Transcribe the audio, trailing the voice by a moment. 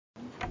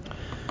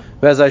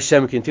Bez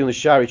Hashem, continue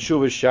Shari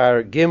Tshuva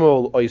Shar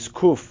Gimel Ois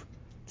Kuf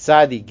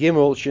Tzadi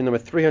Gimel Shir number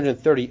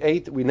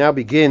 338. We now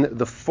begin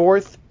the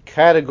fourth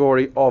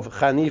category of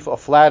chanif,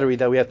 of flattery,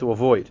 that we have to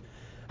avoid.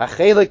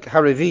 Achelik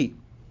Harivi.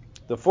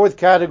 The fourth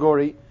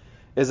category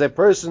is a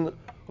person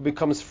who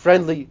becomes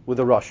friendly with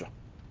a Rasha.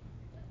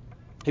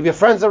 He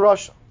befriends a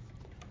Rasha.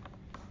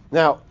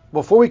 Now,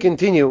 before we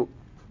continue,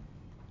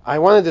 I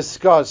want to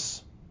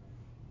discuss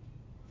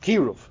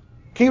Kiruv.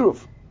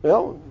 Kiruv,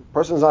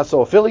 person is not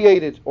so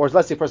affiliated, or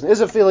let's say a person is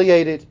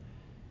affiliated,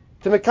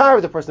 to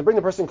mekar the person, to bring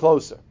the person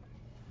closer.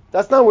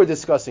 That's not what we're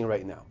discussing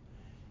right now.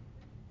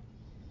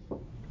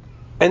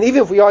 And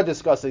even if we are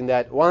discussing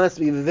that, one has to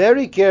be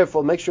very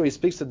careful, make sure he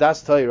speaks to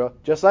Das Torah,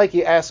 just like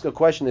he asks a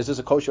question, is this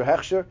a kosher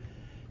hechsher?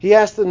 He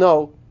has to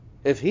know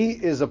if he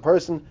is a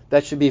person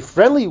that should be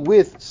friendly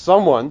with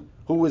someone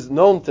who is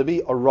known to be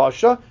a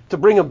Rasha, to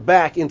bring him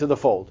back into the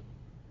fold.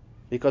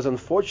 Because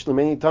unfortunately,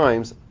 many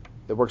times,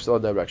 it works the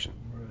other direction.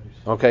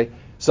 Okay?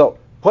 So,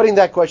 putting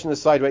that question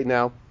aside right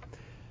now,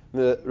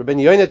 the Rabbi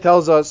Yoina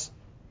tells us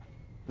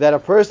that a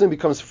person who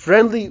becomes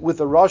friendly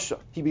with a Rasha,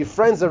 he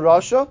befriends a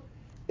Rasha,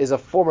 is a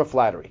form of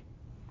flattery.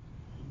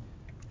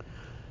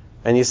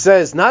 And he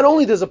says, not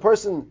only does a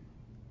person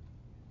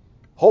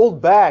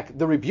hold back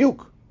the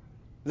rebuke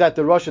that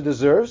the Rasha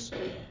deserves,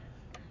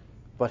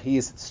 but he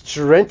is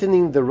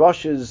strengthening the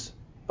Rasha's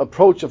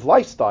approach of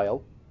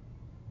lifestyle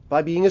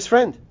by being his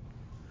friend.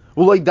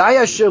 Not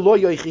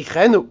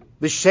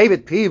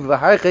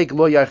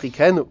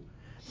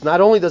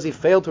only does he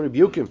fail to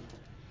rebuke him, he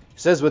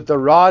says with the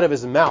rod of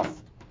his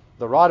mouth.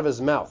 The rod of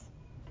his mouth.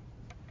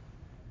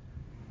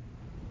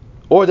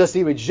 Or does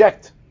he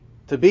reject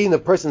to be in the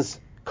person's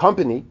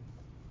company?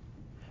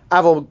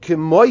 But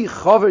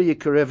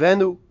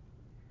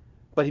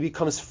he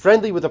becomes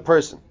friendly with the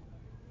person.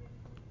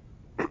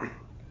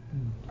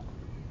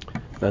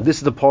 Now this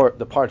is the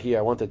part here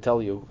I want to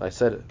tell you, I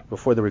said it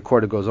before the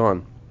recorder goes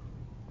on,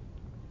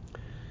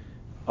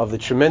 of the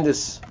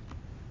tremendous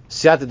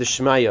siyata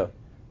d'shmaya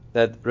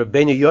that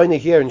Rabbeinu Yoina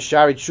here in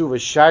Shari Tshuva,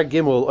 Shar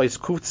Gimel, Ois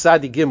Kuf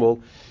Tzadi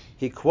Gimel,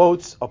 he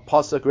quotes a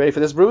pasuk, ready for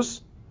this,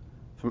 Bruce?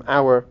 From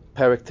our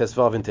Perek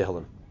Tesvav in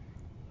Tehillim.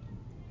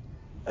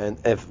 And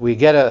if we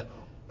get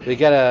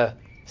a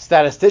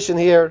statistician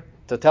here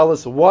to tell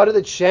us what are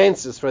the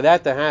chances for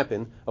that to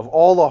happen, of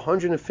all the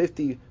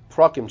 150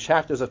 prakim,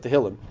 chapters of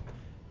Tehillim,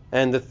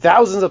 and the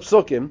thousands of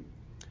psukim,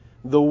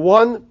 the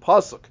one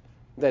pasuk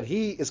that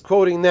he is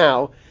quoting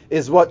now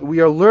is what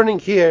we are learning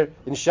here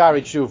in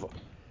Shari Tshuva.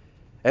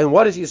 And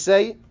what does he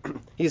say?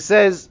 He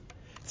says,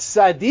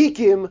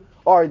 Tzadikim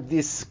are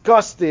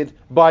disgusted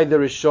by the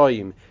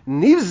Rishoyim.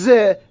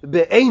 Nivze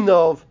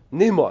be'enov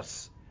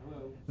nimos.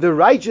 The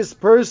righteous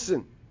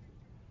person,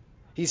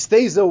 he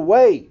stays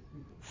away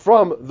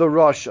from the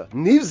Rasha.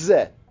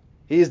 Nivze.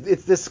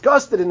 It's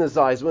disgusted in his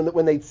eyes when the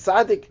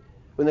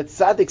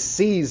tzaddik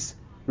sees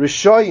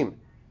Rishoyim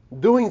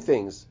doing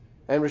things,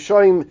 and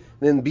Rishoyim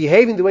then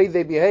behaving the way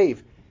they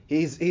behave.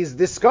 He's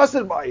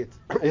disgusted by it.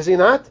 Is he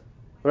not?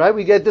 Right?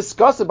 We get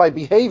disgusted by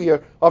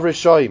behavior of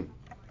Rishoyim.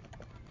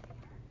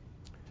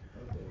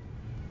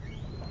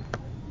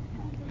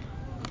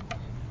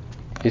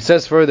 He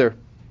says further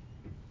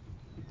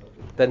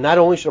that not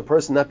only should a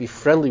person not be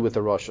friendly with a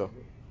Rasha,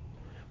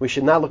 we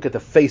should not look at the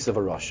face of a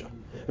Rasha.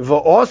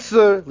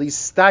 V'oser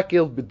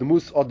listakil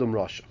b'dmus adam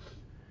Rasha.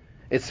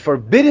 It's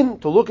forbidden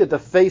to look at the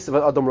face of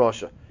an adam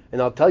Rasha.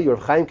 And I'll tell you,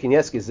 Rav Chaim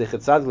Kanievsky,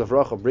 Zechet Tzadik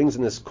Levracha, brings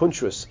in his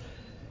Kuntrus.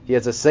 He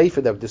has a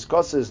sefer that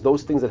discusses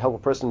those things that help a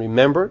person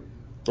remember,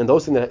 and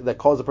those things that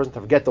cause a person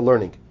to forget the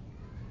learning.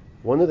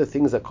 One of the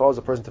things that cause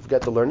a person to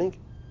forget the learning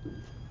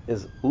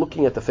is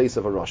looking at the face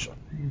of a Rasha.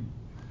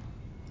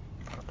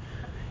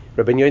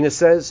 Rabbi Yoina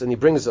says, and he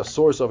brings a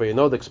source over,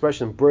 the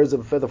expression birds of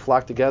a feather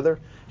flock together.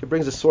 He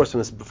brings a source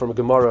from a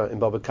Gemara in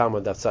Baba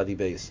Kama, Daf Tzadi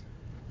Beis.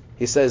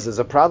 He says there's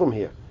a problem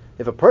here.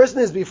 If a person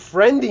is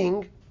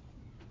befriending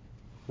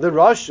the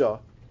Rasha,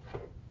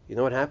 you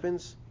know what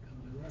happens?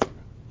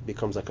 He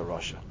becomes like a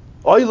Rasha.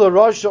 Oila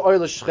Rasha,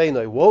 oila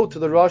Shcheinai. Woe to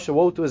the Rasha,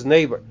 woe to his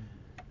neighbor.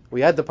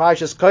 We had the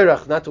Parashas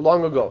Kairach not too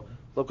long ago.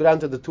 Look down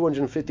to the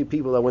 250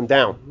 people that went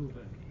down.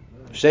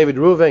 Shevet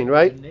Ruvain,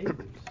 right?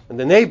 And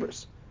the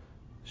neighbors.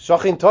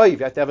 Shachin Toiv, you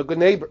have to have a good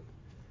neighbor.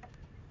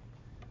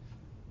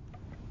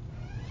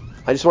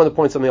 I just want to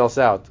point something else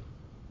out,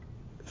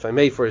 if I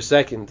may, for a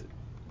second.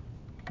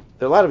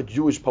 There are a lot of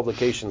Jewish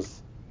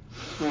publications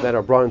that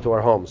are brought into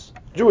our homes.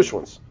 Jewish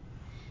ones.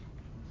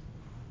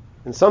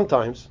 And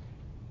sometimes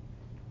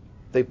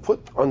they put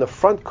on the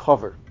front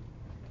cover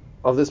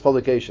of this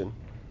publication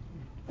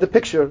the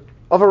picture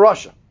of a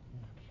Rasha.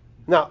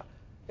 Now,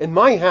 in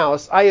my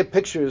house, I have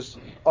pictures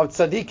of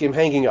tzaddikim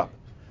hanging up.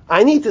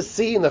 I need to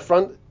see in the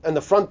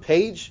front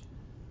page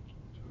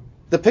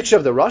the picture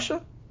of the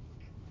Rasha.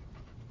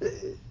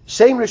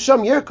 Shem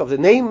Risham Yerkov, the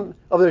name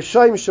of the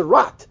Rishoyim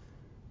Sharat.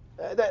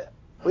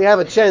 We have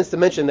a chance to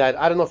mention that.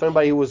 I don't know if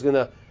anybody who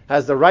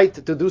has the right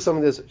to do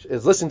something this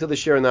is listening to the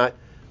shir or not,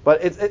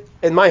 but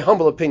in my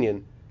humble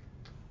opinion,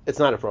 it's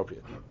not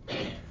appropriate. I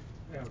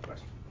have a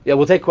question. Yeah,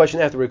 we'll take a question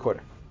after the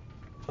recorder.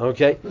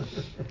 Okay?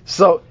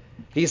 So,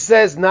 He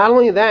says not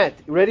only that,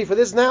 ready for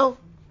this now?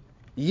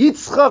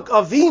 Yitzchak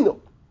Avinu.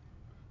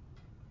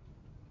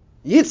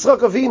 Yitzchak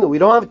Avinu. We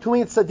don't have too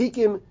many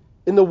tzaddikim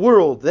in the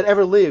world that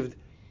ever lived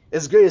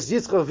as great as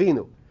Yitzchak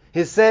Avinu.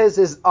 He says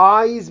his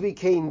eyes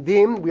became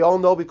dim. We all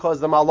know because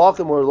the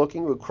Malachim were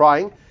looking, were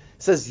crying. It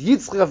says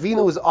Yitzchak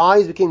Avinu's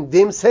eyes became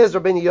dim. Says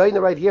Rabbeinu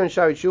Yoina right here in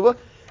Shari Tshuva.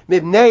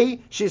 Mibnei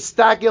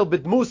shistakel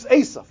b'dmus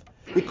Esav.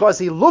 Because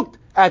he looked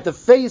at the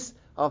face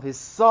of his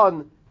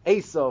son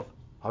Esav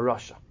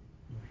Harasha.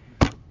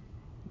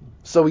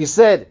 So he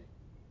said,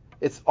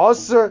 it's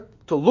usher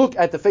to look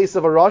at the face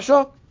of a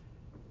Rasha.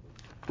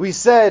 We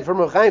said from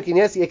Rav Chaim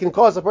Kanievsky, it can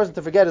cause a person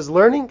to forget his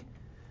learning,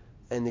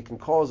 and it can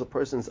cause a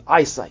person's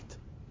eyesight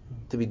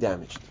to be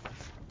damaged.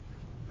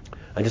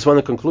 I just want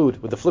to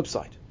conclude with the flip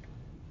side.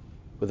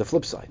 And the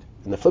flip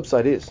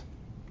side is,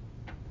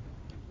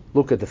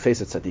 look at the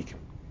face of tzaddikim.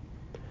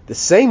 The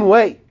same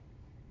way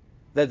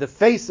that the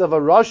face of a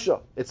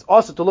Rasha, it's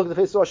also to look at the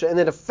face of a Rasha, and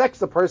it affects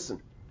the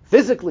person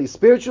physically,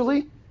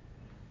 spiritually.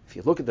 If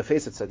you look at the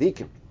face of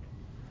tzaddikim,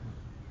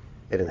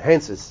 it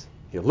enhances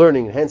your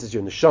learning, enhances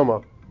your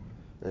neshama,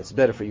 and it's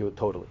better for you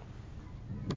totally.